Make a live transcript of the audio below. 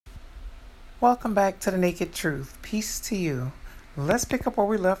Welcome back to the Naked Truth. Peace to you. Let's pick up where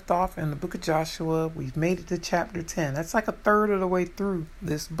we left off in the book of Joshua. We've made it to chapter 10. That's like a third of the way through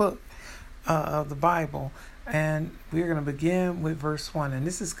this book of the Bible. And we're going to begin with verse 1. And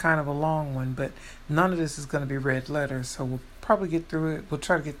this is kind of a long one, but none of this is going to be red letters. So we'll probably get through it. We'll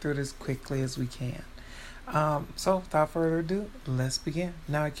try to get through it as quickly as we can. So without further ado, let's begin.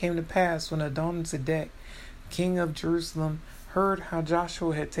 Now it came to pass when Adoni-Zedek, king of Jerusalem, heard how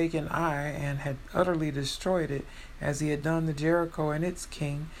Joshua had taken Ai and had utterly destroyed it, as he had done to Jericho and its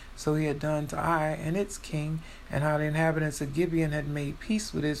king, so he had done to Ai and its king, and how the inhabitants of Gibeon had made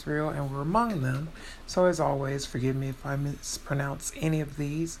peace with Israel and were among them. So as always, forgive me if I mispronounce any of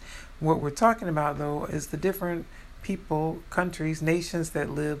these. What we're talking about, though, is the different people, countries, nations that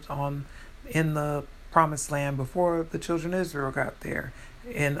lived in the promised land before the children of Israel got there.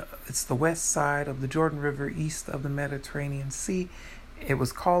 And it's the west side of the Jordan River, east of the Mediterranean Sea. It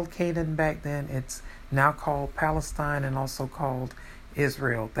was called Canaan back then. It's now called Palestine and also called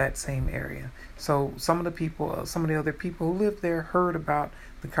Israel, that same area. So some of the other people who lived there heard about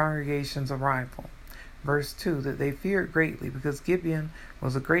the congregation's arrival. Verse 2, that they feared greatly because Gibeon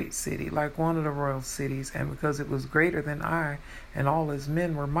was a great city, like one of the royal cities, and because it was greater than Ai, and all his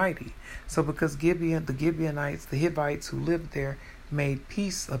men were mighty. So because Gibeon, the Gibeonites, the Hivites who lived there, made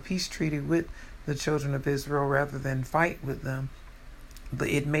a peace treaty with the children of Israel rather than fight with them,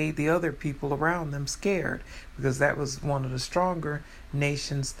 it made the other people around them scared, because that was one of the stronger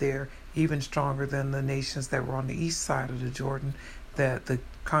nations there, even stronger than the nations that were on the east side of the Jordan that the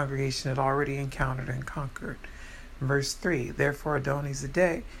congregation had already encountered and conquered. Verse 3, therefore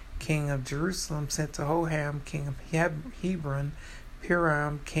Adoni-Zedek, king of Jerusalem, sent to Hoham, king of Hebron,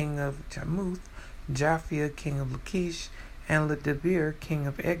 Piram, king of Jarmuth, Japhia, king of Lachish, and Debir, king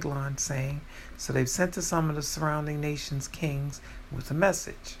of Eglon, saying, so they've sent to some of the surrounding nations' kings with a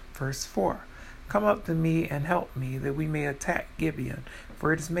message. Verse 4, come up to me and help me, that we may attack Gibeon,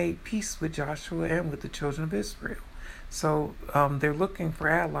 for it has made peace with Joshua and with the children of Israel. So they're looking for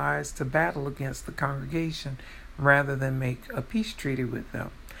allies to battle against the congregation rather than make a peace treaty with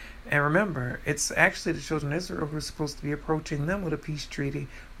them. And remember, it's actually the children of Israel who are supposed to be approaching them with a peace treaty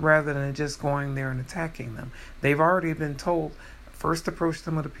rather than just going there and attacking them. They've already been told, first approach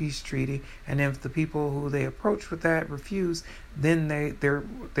them with a peace treaty, and if the people who they approach with that refuse, then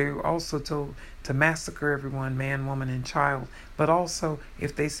they're also told to massacre everyone, man, woman, and child. But also,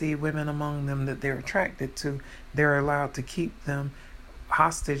 if they see women among them that they're attracted to, they're allowed to keep them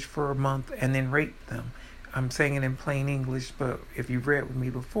hostage for a month and then rape them. I'm saying it in plain English, but if you've read with me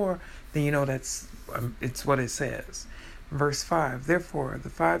before, then you know it's what it says. Verse 5, therefore the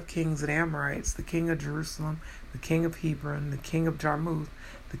 5 kings of the Amorites, the king of Jerusalem, the king of Hebron, the king of Jarmuth,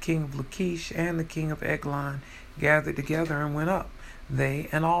 the king of Lachish, and the king of Eglon, gathered together and went up, they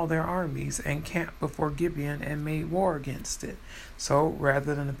and all their armies, and camped before Gibeon and made war against it. So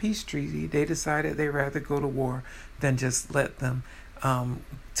rather than a peace treaty, they decided they'd rather go to war than just let them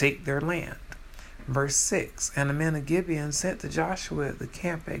take their land. Verse 6, and the men of Gibeon sent to Joshua at the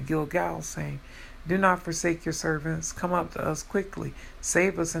camp at Gilgal, saying, do not forsake your servants. Come up to us quickly.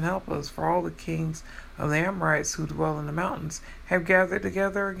 Save us and help us, for all the kings of the Amorites who dwell in the mountains have gathered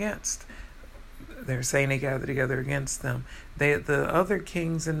together against. They're saying they gathered together against them. The other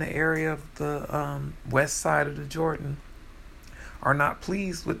kings in the area of the west side of the Jordan are not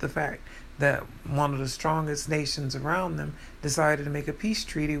pleased with the fact that one of the strongest nations around them decided to make a peace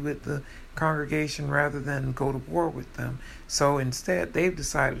treaty with the congregation rather than go to war with them. So instead, they've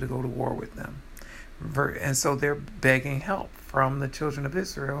decided to go to war with them. And so they're begging help from the children of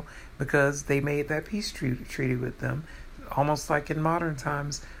Israel because they made that peace treaty with them, almost like in modern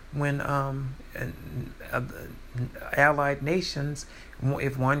times when allied nations,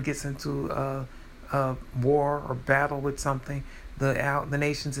 if one gets into a war or battle with something, the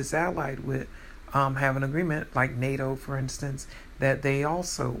nations it's allied with have an agreement, like NATO, for instance, that they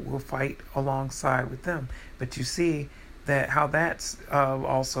also will fight alongside with them. But you see that how that's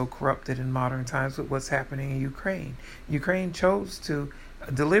also corrupted in modern times with what's happening in Ukraine. Ukraine chose to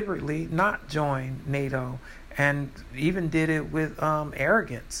deliberately not join NATO, and even did it with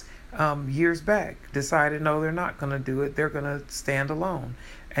arrogance years back. Decided, no, they're not going to do it. They're going to stand alone.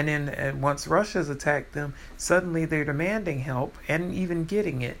 And then once Russia's attacked them, suddenly they're demanding help and even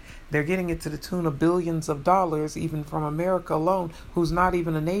getting it. They're getting it to the tune of billions of dollars, even from America alone, who's not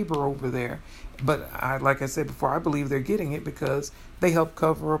even a neighbor over there. But like I said before, I believe they're getting it because they helped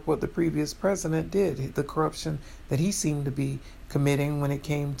cover up what the previous president did, the corruption that he seemed to be committing when it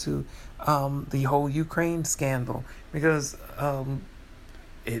came to the whole Ukraine scandal. Because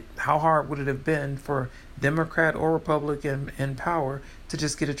how hard would it have been for Democrat or Republican in power to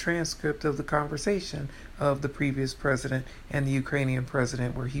just get a transcript of the conversation of the previous president and the Ukrainian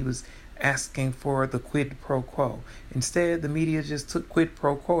president where he was asking for the quid pro quo. Instead, the media just took quid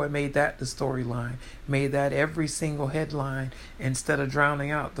pro quo and made that the storyline, made that every single headline, instead of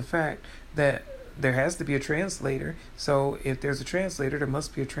drowning out the fact that there has to be a translator. So if there's a translator, there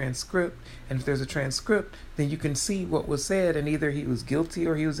must be a transcript. And if there's a transcript, then you can see what was said, and either he was guilty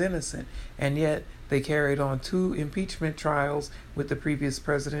or he was innocent. And yet they carried on 2 impeachment trials with the previous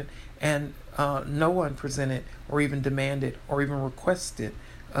president, and no one presented or even demanded or even requested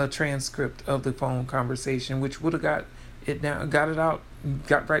a transcript of the phone conversation, which would have got it out,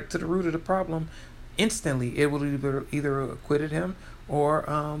 got right to the root of the problem instantly. It would either acquitted him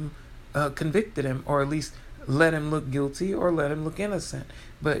or convicted him, or at least let him look guilty or let him look innocent.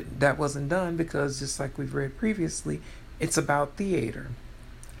 But that wasn't done because, just like we've read previously, it's about theater.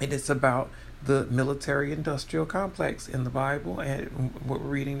 And it's about the military-industrial complex in the Bible and what we're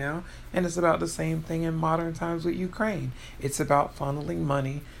reading now. And it's about the same thing in modern times with Ukraine. It's about funneling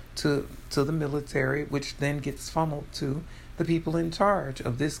money to the military, which then gets funneled to the people in charge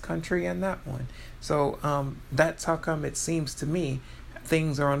of this country and that one. So that's how come it seems to me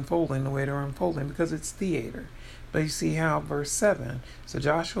things are unfolding the way they're unfolding, because it's theater. But you see how verse 7, so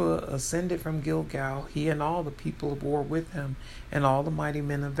Joshua ascended from Gilgal, he and all the people of war with him, and all the mighty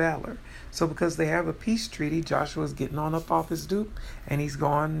men of valor. So because they have a peace treaty, Joshua's getting on up off his dupe, and he's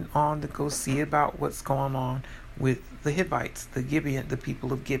going on to go see about what's going on with the Hivites, the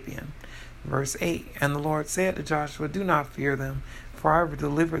people of Gibeon. Verse 8, and the Lord said to Joshua, do not fear them, for I have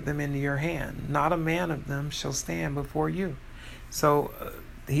delivered them into your hand. Not a man of them shall stand before you. So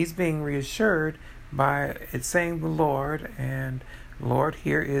he's being reassured by it saying the Lord, and Lord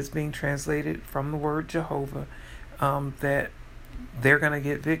here is being translated from the word Jehovah, that they're going to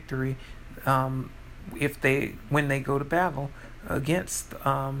get victory when they go to battle against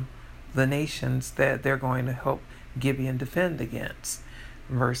the nations that they're going to help Gibeon defend against.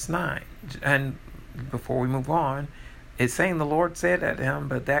 Verse 9, and before we move on, it's saying the Lord said at him,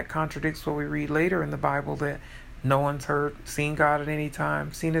 but that contradicts what we read later in the Bible, that no one's seen God at any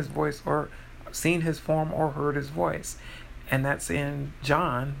time, seen his voice, or seen his form, or heard his voice. And that's in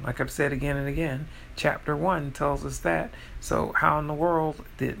John, like I've said again and again. Chapter 1 tells us that. So how in the world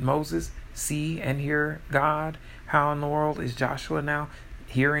did Moses see and hear God? How in the world is Joshua now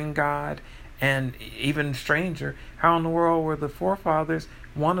hearing God? And even stranger, how in the world were the forefathers,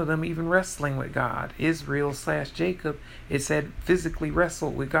 one of them even wrestling with God? Israel/Jacob, it said, physically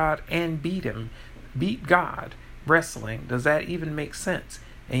wrestled with God and beat God. Wrestling. Does that even make sense?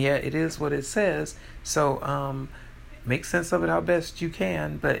 And yet it is what it says. So make sense of it how best you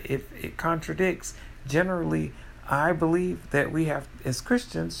can. But if it contradicts, generally I believe that we have, as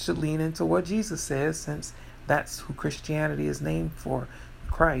Christians, should lean into what Jesus says, since that's who Christianity is named for.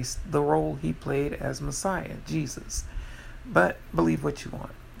 Christ, the role he played as Messiah, Jesus. But believe what you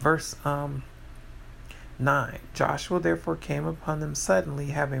want. Verse 9, Joshua therefore came upon them suddenly,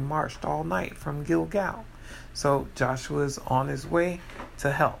 having marched all night from Gilgal. So Joshua is on his way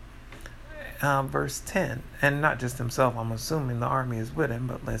to help. Verse 10, and not just himself, I'm assuming the army is with him,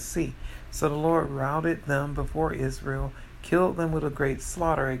 but let's see. So the Lord routed them before Israel, killed them with a great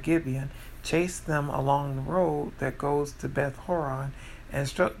slaughter at Gibeon, chased them along the road that goes to Beth Horon, and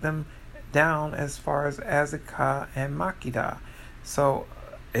struck them down as far as Azekah and Makkedah. So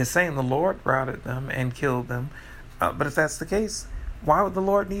it's saying the Lord routed them and killed them. But if that's the case, why would the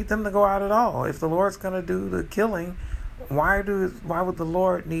Lord need them to go out at all? If the Lord's going to do the killing, why would the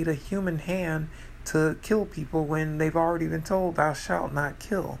Lord need a human hand to kill people when they've already been told, thou shalt not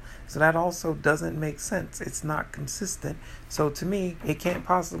kill? So that also doesn't make sense. It's not consistent. So to me, it can't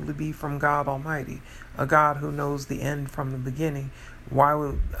possibly be from God Almighty, a God who knows the end from the beginning. Why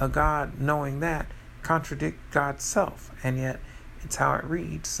would a God knowing that contradict God's self? And yet it's how it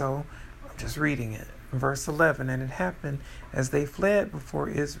reads. So I'm just reading it. Verse 11, and it happened as they fled before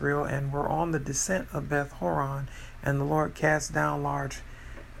Israel and were on the descent of Beth Horon, and the Lord cast down large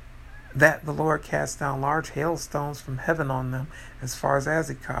hailstones from heaven on them as far as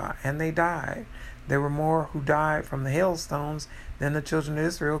Azekah, and they died. There were more who died from the hailstones than the children of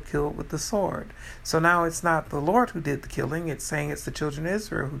Israel killed with the sword. So now it's not the Lord who did the killing, it's saying it's the children of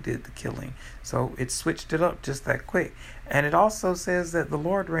Israel who did the killing. So it switched it up just that quick. And it also says that the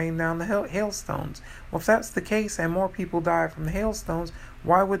Lord rained down the hailstones. Well, if that's the case and more people died from the hailstones,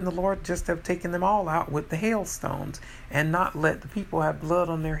 why wouldn't the Lord just have taken them all out with the hailstones and not let the people have blood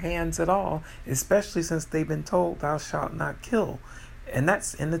on their hands at all, especially since they've been told, thou shalt not kill? And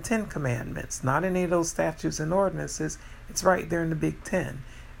that's in the 10 Commandments, not any of those statutes and ordinances. It's right there in the Big Ten.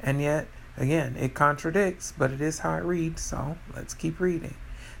 And yet, again, it contradicts, but it is how it reads, so let's keep reading.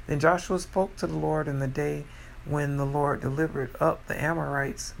 Then Joshua spoke to the Lord in the day when the Lord delivered up the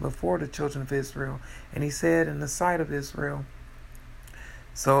Amorites before the children of Israel. And he said in the sight of Israel,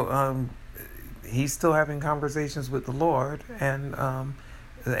 so he's still having conversations with the Lord, and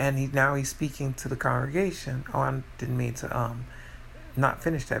he's speaking to the congregation. Oh, I didn't mean to not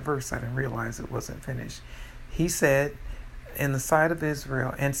finish that verse. I didn't realize it wasn't finished. He said in the sight of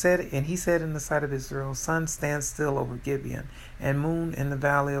Israel, and he said in the sight of Israel, sun stands still over Gibeon, and moon in the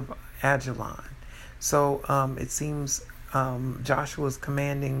valley of Ajalon. So it seems Joshua is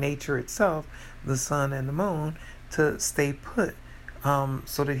commanding nature itself, the sun and the moon, to stay put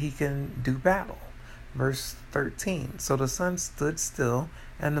so that he can do battle. Verse 13, so the sun stood still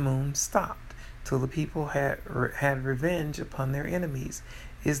and the moon stopped till the people had revenge upon their enemies.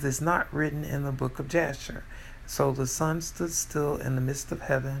 Is this not written in the book of Jasher? So the sun stood still in the midst of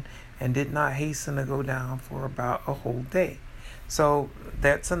heaven and did not hasten to go down for about a whole day. So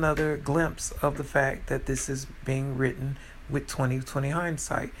that's another glimpse of the fact that this is being written with 20/20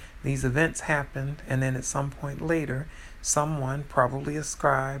 hindsight. These events happened, and then at some point later, someone, probably a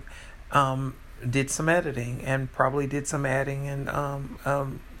scribe, did some editing and probably did some adding and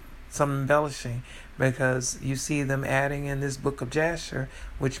some embellishing, because you see them adding in this book of Jasher,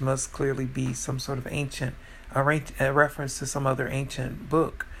 which must clearly be some sort of a reference to some other ancient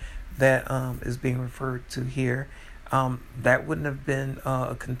book that is being referred to here. That wouldn't have been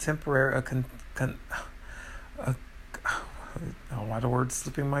a contemporary, a lot of words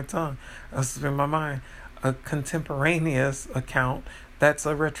slipping my tongue, slipping my mind. A contemporaneous account. That's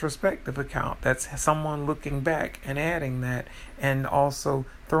a retrospective account. That's someone looking back and adding that, and also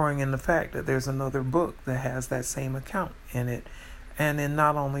throwing in the fact that there's another book that has that same account in it. And then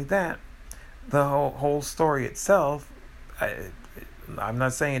not only that, the whole story itself, I'm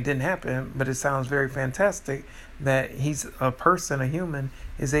not saying it didn't happen, but it sounds very fantastic that he's a person, a human,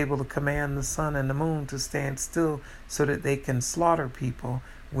 is able to command the sun and the moon to stand still so that they can slaughter people,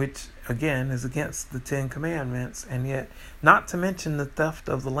 which again is against the 10 Commandments. And yet, not to mention the theft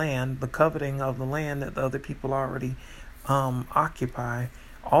of the land, the coveting of the land that the other people already occupy.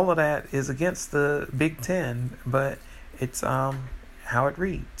 All of that is against the Big Ten, but it's how it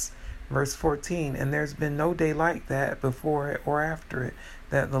reads. Verse 14, and there's been no day like that before it or after it,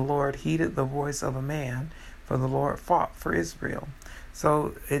 that the Lord heeded the voice of a man, for the Lord fought for Israel.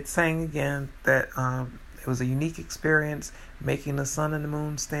 So it's saying again that it was a unique experience, making the sun and the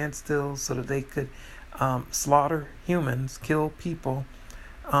moon stand still so that they could slaughter humans, kill people,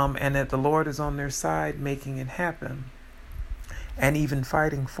 and that the Lord is on their side making it happen, and even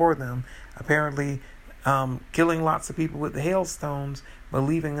fighting for them. Apparently killing lots of people with the hailstones, but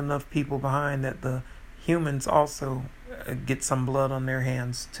leaving enough people behind that the humans also get some blood on their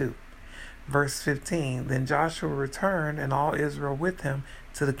hands too. Verse 15, then Joshua returned and all Israel with him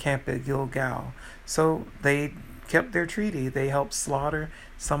to the camp at Gilgal. So they kept their treaty. They helped slaughter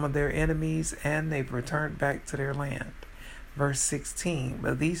some of their enemies, and they've returned back to their land. Verse 16,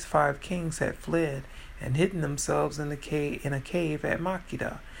 but these 5 kings had fled and hidden themselves in a cave at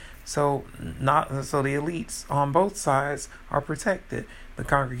Makkedah. So the elites on both sides are protected. The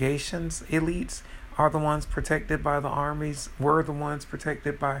congregation's elites are the ones protected by the armies, were the ones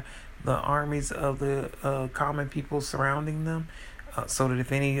protected by the armies of the common people surrounding them, so that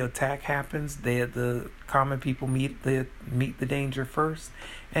if any attack happens, the common people meet the danger first.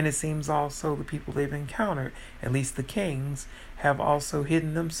 And it seems also the people they've encountered, at least the kings, have also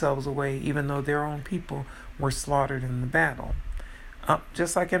hidden themselves away, even though their own people were slaughtered in the battle.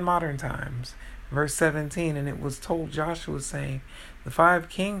 Just like in modern times. Verse 17, and it was told Joshua, saying, the 5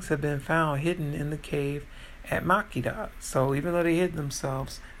 kings have been found hidden in the cave at Makkedah. So even though they hid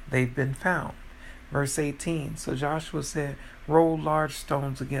themselves, they've been found. Verse 18, so Joshua said, roll large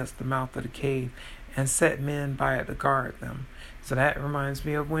stones against the mouth of the cave and set men by it to guard them. So that reminds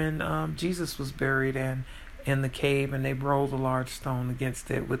me of when Jesus was buried and in the cave, and they rolled a large stone against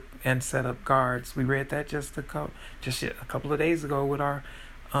it and set up guards. We read that just a couple of days ago with our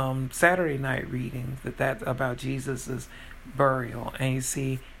Saturday night reading, that about Jesus's burial. And you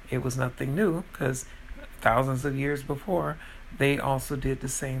see, it was nothing new, because thousands of years before, they also did the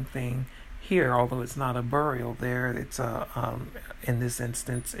same thing here. Although it's not a burial there, it's in this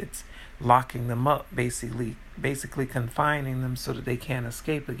instance, it's locking them up, basically confining them so that they can't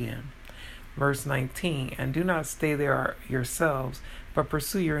escape again. Verse 19, and do not stay there yourselves, but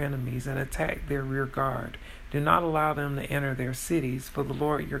pursue your enemies and attack their rear guard. Do not allow them to enter their cities, for the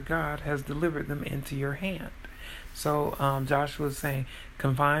Lord your God has delivered them into your hand. So Joshua is saying,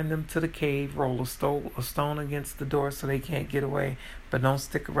 confine them to the cave, roll a stone against the door so they can't get away, but don't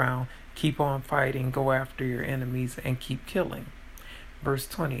stick around. Keep on fighting, go after your enemies, and keep killing. Verse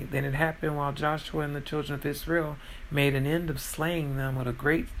 20, then it happened while Joshua and the children of Israel made an end of slaying them with a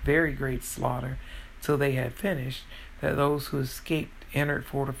great, very great slaughter, till they had finished, that those who escaped entered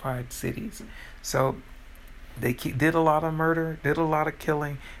fortified cities. So they did a lot of murder, did a lot of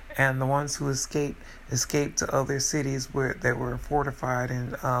killing, and the ones who escaped to other cities that were fortified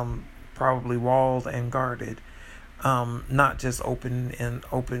and probably walled and guarded. Not just open,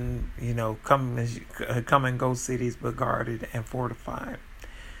 come and go cities, but guarded and fortified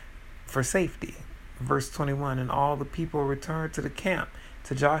for safety. Verse 21, and all the people returned to the camp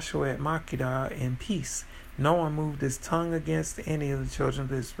to Joshua at Makkedah in peace. No one moved his tongue against any of the children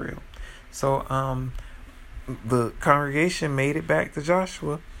of Israel. So the congregation made it back to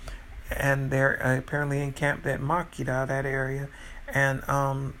Joshua, and they're apparently encamped at Makkedah, that area,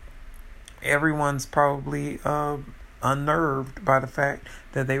 and everyone's probably unnerved by the fact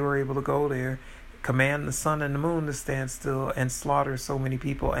that they were able to go there, command the sun and the moon to stand still, and slaughter so many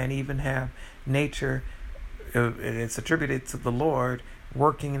people, and even have nature, it's attributed to the Lord,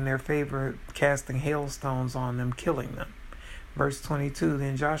 working in their favor, casting hailstones on them, killing them. Verse 22,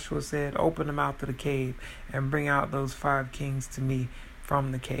 then Joshua said, open the mouth of the cave and bring out those 5 kings to me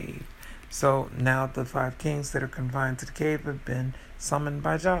from the cave. So now the 5 kings that are confined to the cave have been summoned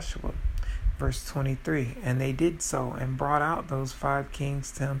by Joshua. Verse 23, and they did so and brought out those 5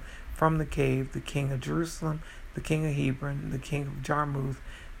 kings to him from the cave, the king of Jerusalem, the king of Hebron, the king of Jarmuth,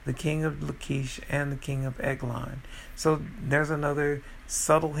 the king of Lachish, and the king of Eglon. So there's another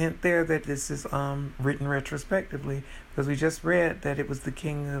subtle hint there that this is written retrospectively, because we just read that it was the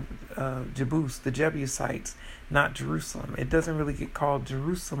king of Jebus, the Jebusites, not Jerusalem. It doesn't really get called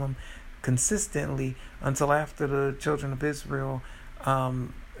Jerusalem consistently until after the children of Israel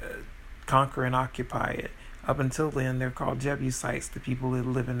conquer and occupy it. Up until then, they're called Jebusites, the people that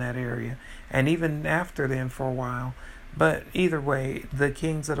live in that area, and even after then for a while. But either way, the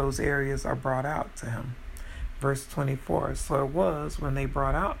kings of those areas are brought out to him. Verse 24, so it was when they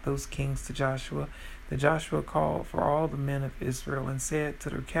brought out those kings to Joshua, that Joshua called for all the men of Israel and said to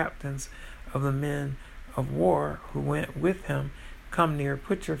their captains of the men of war who went with him, come near,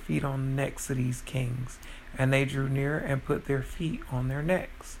 put your feet on the necks of these kings. And they drew near and put their feet on their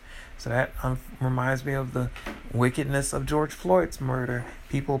necks. So that reminds me of the wickedness of George Floyd's murder.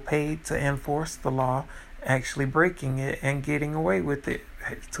 People paid to enforce the law, actually breaking it and getting away with it.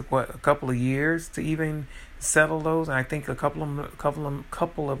 It took a couple of years to even settle those. And I think a couple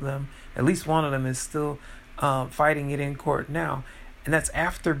of them, at least one of them, is still fighting it in court now. And that's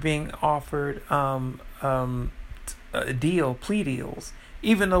after being offered plea deals,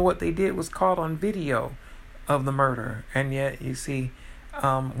 even though what they did was caught on video of the murder. And yet, you see,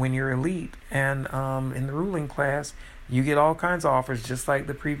 when you're elite and in the ruling class, you get all kinds of offers, just like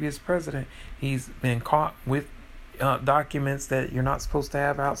the previous president. He's been caught with documents that you're not supposed to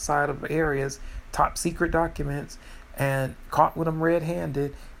have outside of areas, top secret documents, and caught with them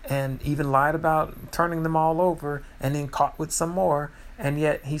red-handed, and even lied about turning them all over, and then caught with some more, and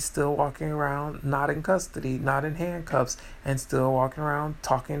yet he's still walking around not in custody, not in handcuffs, and still walking around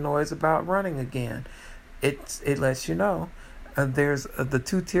talking noise about running again. It lets you know there's the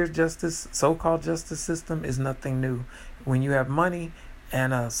 2-tier justice, so-called justice system is nothing new. When you have money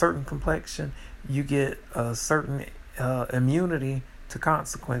and a certain complexion, you get a certain immunity to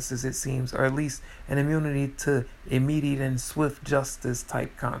consequences, it seems, or at least an immunity to immediate and swift justice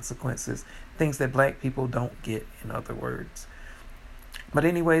type consequences, things that black people don't get, in other words. But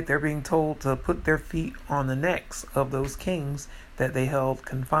anyway, they're being told to put their feet on the necks of those kings that they held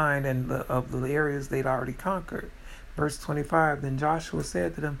confined and of the areas they'd already conquered. Verse 25, then Joshua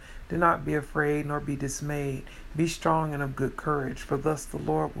said to them, do not be afraid nor be dismayed. Be strong and of good courage, for thus the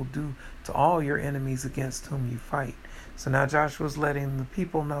Lord will do to all your enemies against whom you fight. So now Joshua's letting the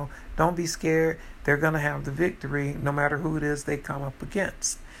people know, don't be scared. They're going to have the victory no matter who it is they come up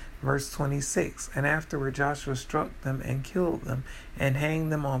against. Verse 26, and afterward Joshua struck them and killed them and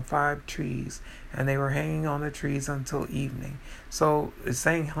hanged them on 5 trees. And they were hanging on the trees until evening. So it's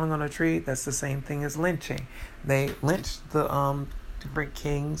saying hung on a tree, that's the same thing as lynching. They lynched the different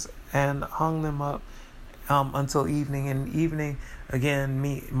kings and hung them up until evening. And evening, again,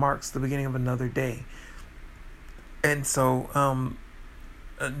 marks the beginning of another day. And so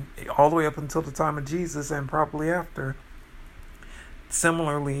all the way up until the time of Jesus and probably after,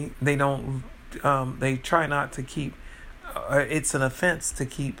 similarly, they try not to keep, it's an offense to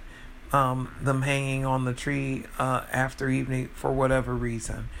keep them hanging on the tree after evening for whatever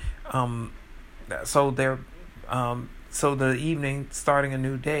reason. So they're So the evening, starting a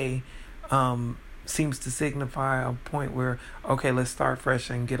new day, seems to signify a point where, okay, let's start fresh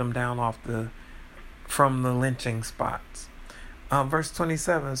and get them down from the lynching spots. Verse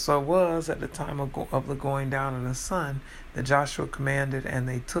 27, so it was at the time of the going down of the sun that Joshua commanded, and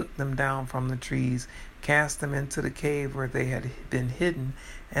they took them down from the trees, cast them into the cave where they had been hidden,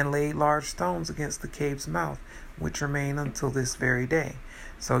 and laid large stones against the cave's mouth, which remain until this very day.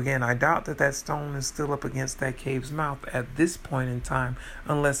 So again, I doubt that stone is still up against that cave's mouth at this point in time,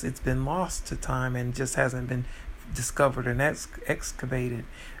 unless it's been lost to time and just hasn't been discovered and excavated.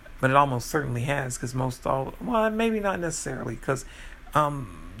 But it almost certainly has, because maybe not necessarily, because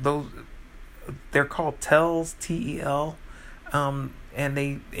those, they're called tells, T-E-L, and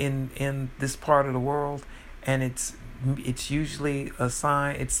they in this part of the world, and it's usually a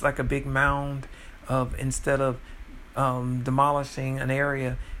sign. It's like a big mound of, instead of demolishing an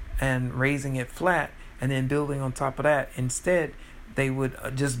area and raising it flat and then building on top of that, instead they would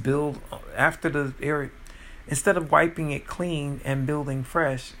just build after the area. Instead of wiping it clean and building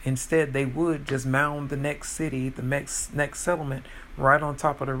fresh, instead they would just mound the next city, the next settlement, right on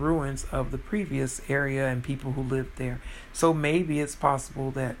top of the ruins of the previous area and people who lived there. So maybe it's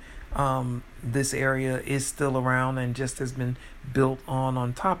possible that this area is still around and just has been built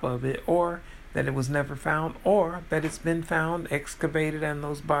on top of it, or that it was never found, or that it's been found, excavated, and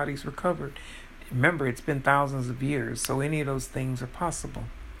those bodies recovered. Remember, it's been thousands of years, so any of those things are possible.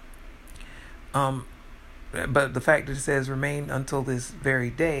 But the fact that it says remain until this very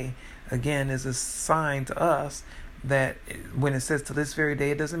day, again, is a sign to us that when it says to this very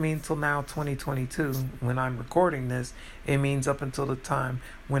day, it doesn't mean till now 2022 when I'm recording this. It means up until the time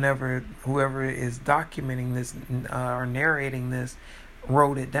whenever whoever is documenting this or narrating this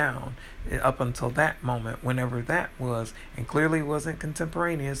wrote it down, up until that moment, whenever that was. And clearly it wasn't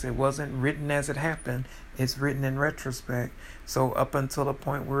contemporaneous. It wasn't written as it happened. It's written in retrospect. So up until the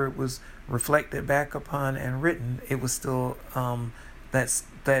point where it was reflected back upon and written, it was still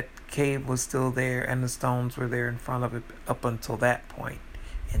that cave was still there, and the stones were there in front of it up until that point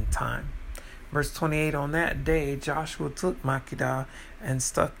in time. Verse 28, on that day Joshua took Makkedah and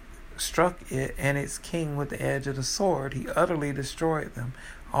struck it and its king with the edge of the sword. He utterly destroyed them,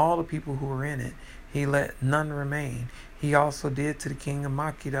 all the people who were in it. He let none remain. He also did to the king of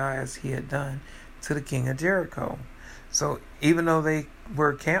Makkedah as he had done to the king of Jericho. So even though they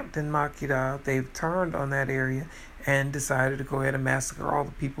were camped in Makkedah, they've turned on that area and decided to go ahead and massacre all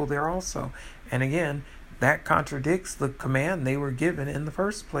the people there also. And again, that contradicts the command they were given in the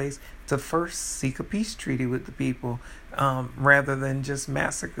first place to first seek a peace treaty with the people, rather than just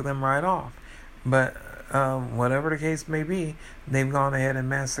massacre them right off. But whatever the case may be, they've gone ahead and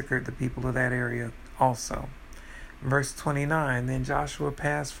massacred the people of that area also. Verse 29, then Joshua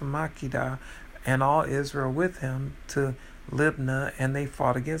passed from Makkedah and all Israel with him to Libnah, and they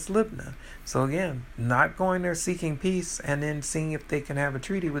fought against Libnah. So again, not going there seeking peace and then seeing if they can have a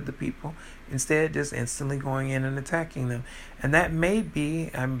treaty with the people. Instead, just instantly going in and attacking them. And that may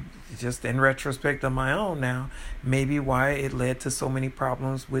be, I'm just in retrospect on my own now, maybe why it led to so many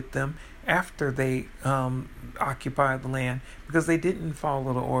problems with them after they occupied the land, because they didn't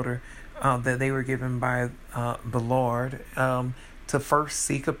follow the order that they were given by the Lord, to first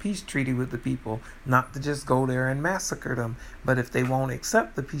seek a peace treaty with the people, not to just go there and massacre them. But if they won't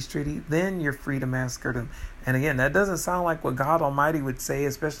accept the peace treaty, then you're free to massacre them. And again, that doesn't sound like what God Almighty would say,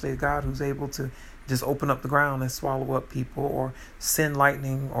 especially a God who's able to just open up the ground and swallow up people, or send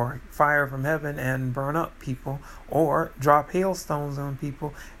lightning or fire from heaven and burn up people, or drop hailstones on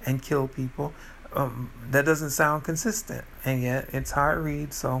people and kill people. That doesn't sound consistent, and yet it's how it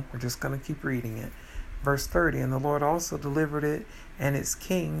reads, so we're just going to keep reading it. Verse 30, and the Lord also delivered it and its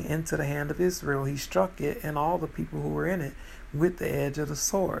king into the hand of Israel. He struck it and all the people who were in it with the edge of the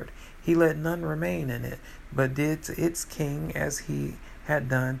sword. He let none remain in it, but did to its king as he had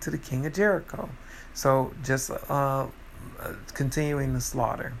done to the king of Jericho. So just continuing the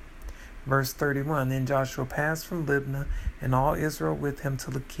slaughter. Verse 31, then Joshua passed from Libnah and all Israel with him to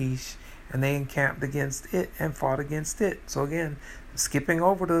Lachish, and they encamped against it and fought against it. So again, skipping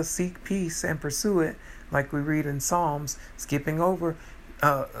over to seek peace and pursue it, like we read in Psalms, skipping over,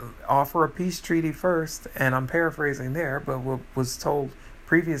 offer a peace treaty first, and I'm paraphrasing there, but what was told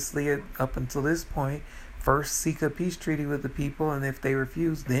previously up until this point, first seek a peace treaty with the people, and if they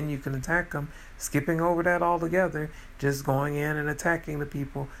refuse, then you can attack them. Skipping over that altogether, just going in and attacking the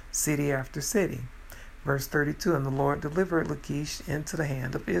people, city after city. Verse 32, and the Lord delivered Lachish into the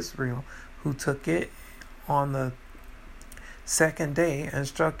hand of Israel, who took it on the second day, and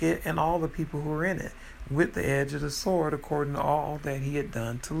struck it and all the people who were in it with the edge of the sword, according to all that he had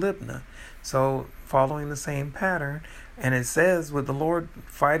done to Libnah. So following the same pattern, and it says with the Lord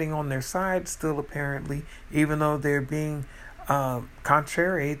fighting on their side still, apparently, even though they're being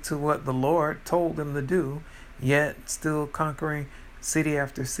contrary to what the Lord told them to do, yet still conquering city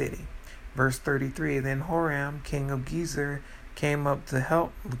after city. Verse 33, then Horam, king of Gezer, came up to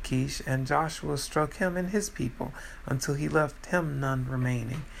help Lachish, and Joshua struck him and his people until he left him none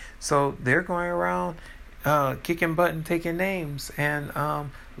remaining. So they're going around kicking butt and taking names, and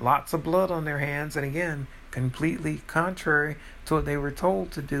lots of blood on their hands, and again, completely contrary to what they were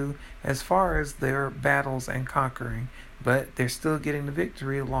told to do as far as their battles and conquering. But they're still getting the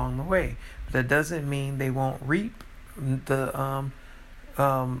victory along the way. But that doesn't mean they won't reap the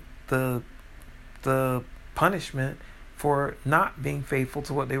punishment for not being faithful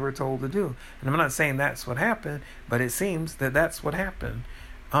to what they were told to do. And I'm not saying that's what happened, but it seems that that's what happened.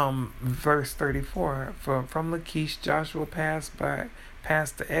 Verse 34, from Lachish Joshua passed to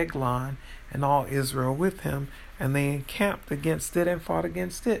Eglon, and all Israel with him, and they encamped against it and fought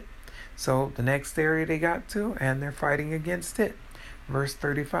against it. So the next area they got to, and they're fighting against it. Verse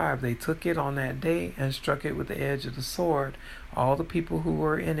 35, they took it on that day and struck it with the edge of the sword. All the people who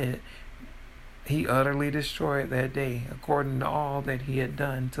were in it he utterly destroyed that day, according to all that he had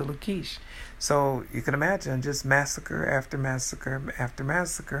done to Lachish. So you can imagine just massacre after massacre after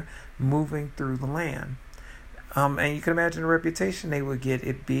massacre moving through the land. And you can imagine the reputation they would get.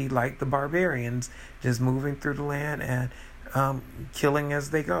 It'd be like the barbarians, just moving through the land and killing as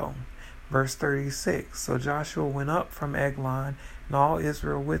they go. Verse 36, so Joshua went up from Eglon, and all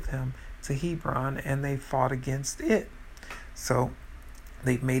Israel with him, to Hebron, and they fought against it. So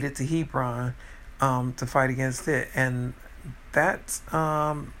they made it to Hebron to fight against it. And that's,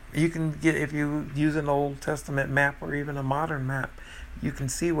 you can get, if you use an Old Testament map or even a modern map, you can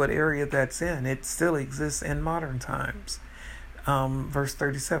see what area that's in. It still exists in modern times. Verse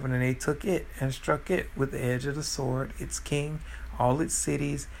 37, and they took it and struck it with the edge of the sword, its king, all its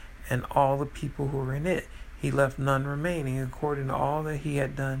cities, and all the people who were in it. He left none remaining, according to all that he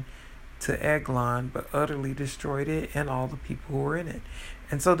had done to Eglon, but utterly destroyed it and all the people who were in it.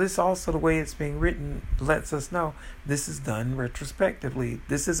 And so this also, the way it's being written, lets us know this is done retrospectively.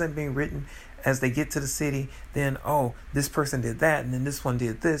 This isn't being written as they get to the city, then, oh, this person did that, and then this one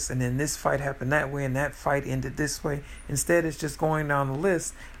did this, and then this fight happened that way, and that fight ended this way. Instead, it's just going down the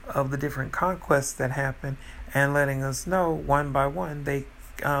list of the different conquests that happened and letting us know one by one they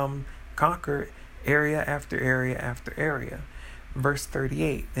conquered area after area after area. Verse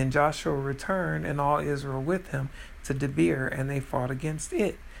 38, then Joshua returned and all Israel with him to Debir, and they fought against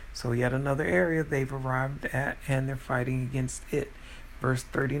it. So yet another area they've arrived at, and they're fighting against it. Verse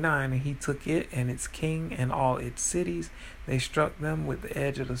 39, and he took it and its king and all its cities. They struck them with the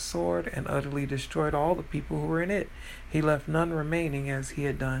edge of the sword and utterly destroyed all the people who were in it. He left none remaining, as he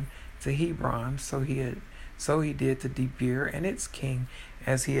had done to Hebron. So he did to Debir and its king,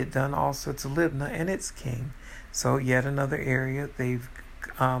 as he had done also to Libnah and its king. So yet another area they've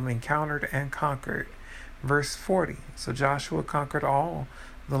encountered and conquered. Verse 40, so Joshua conquered all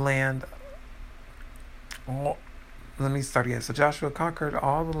the land. So Joshua conquered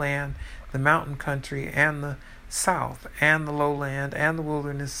all the land, the mountain country, and the south, and the lowland, and the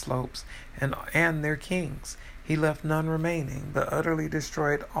wilderness slopes, and their kings. He left none remaining, but utterly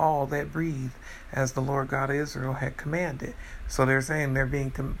destroyed all that breathed, as the Lord God of Israel had commanded. So they're saying they're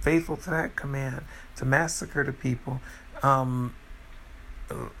being faithful to that command, to massacre the people,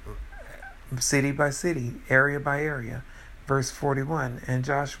 city by city, area by area. Verse 41, and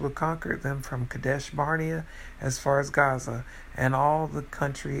Joshua conquered them from Kadesh Barnea as far as Gaza, and all the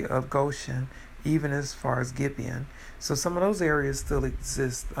country of Goshen, even as far as Gibeon. So some of those areas still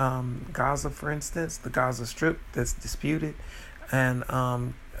exist. Gaza, for instance, the Gaza Strip that's disputed, and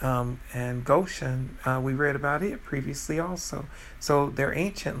Goshen, we read about it previously also. So they're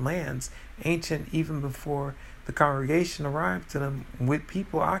ancient lands, ancient even before the congregation arrived to them, with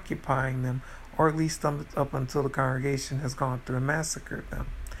people occupying them, or at least up until the congregation has gone through and massacred them.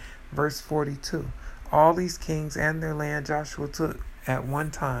 Verse 42, all these kings and their land Joshua took at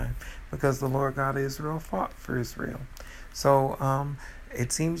one time, because the Lord God of Israel fought for Israel. So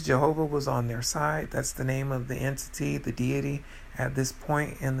it seems Jehovah was on their side. That's the name of the entity, the deity, at this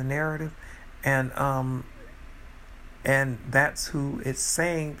point in the narrative. And that's who it's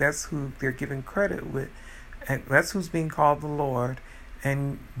saying, that's who they're giving credit with. And that's who's being called the Lord,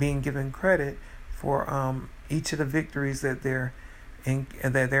 and being given credit for each of the victories that they're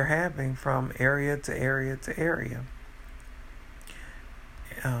having from area to area to area.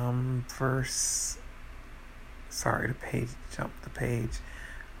 Verse Sorry, jumped the page.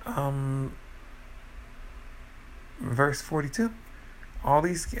 Verse 42. All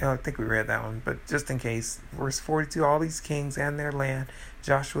these, I think we read that one, but just in case, verse 42, all these kings and their land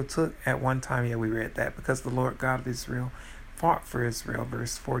Joshua took at one time. Yeah, we read that, because the Lord God of Israel fought for Israel.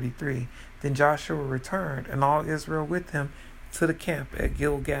 Verse 43. Then Joshua returned, and all Israel with him, to the camp at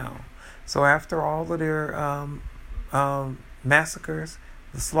Gilgal. So after all of their massacres,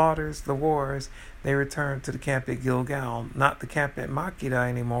 the slaughters, the wars, they returned to the camp at Gilgal. Not the camp at Makkedah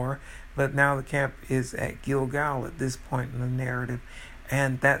anymore, but now the camp is at Gilgal at this point in the narrative.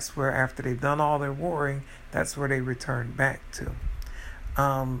 And that's where, after they've done all their warring, that's where they return back to.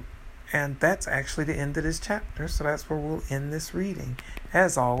 And that's actually the end of this chapter. So that's where we'll end this reading.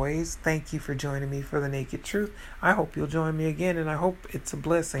 As always, thank you for joining me for The Naked Truth. I hope you'll join me again, and I hope it's a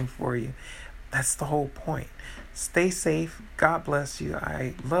blessing for you. That's the whole point. Stay safe. God bless you.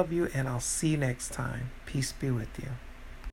 I love you, and I'll see you next time. Peace be with you.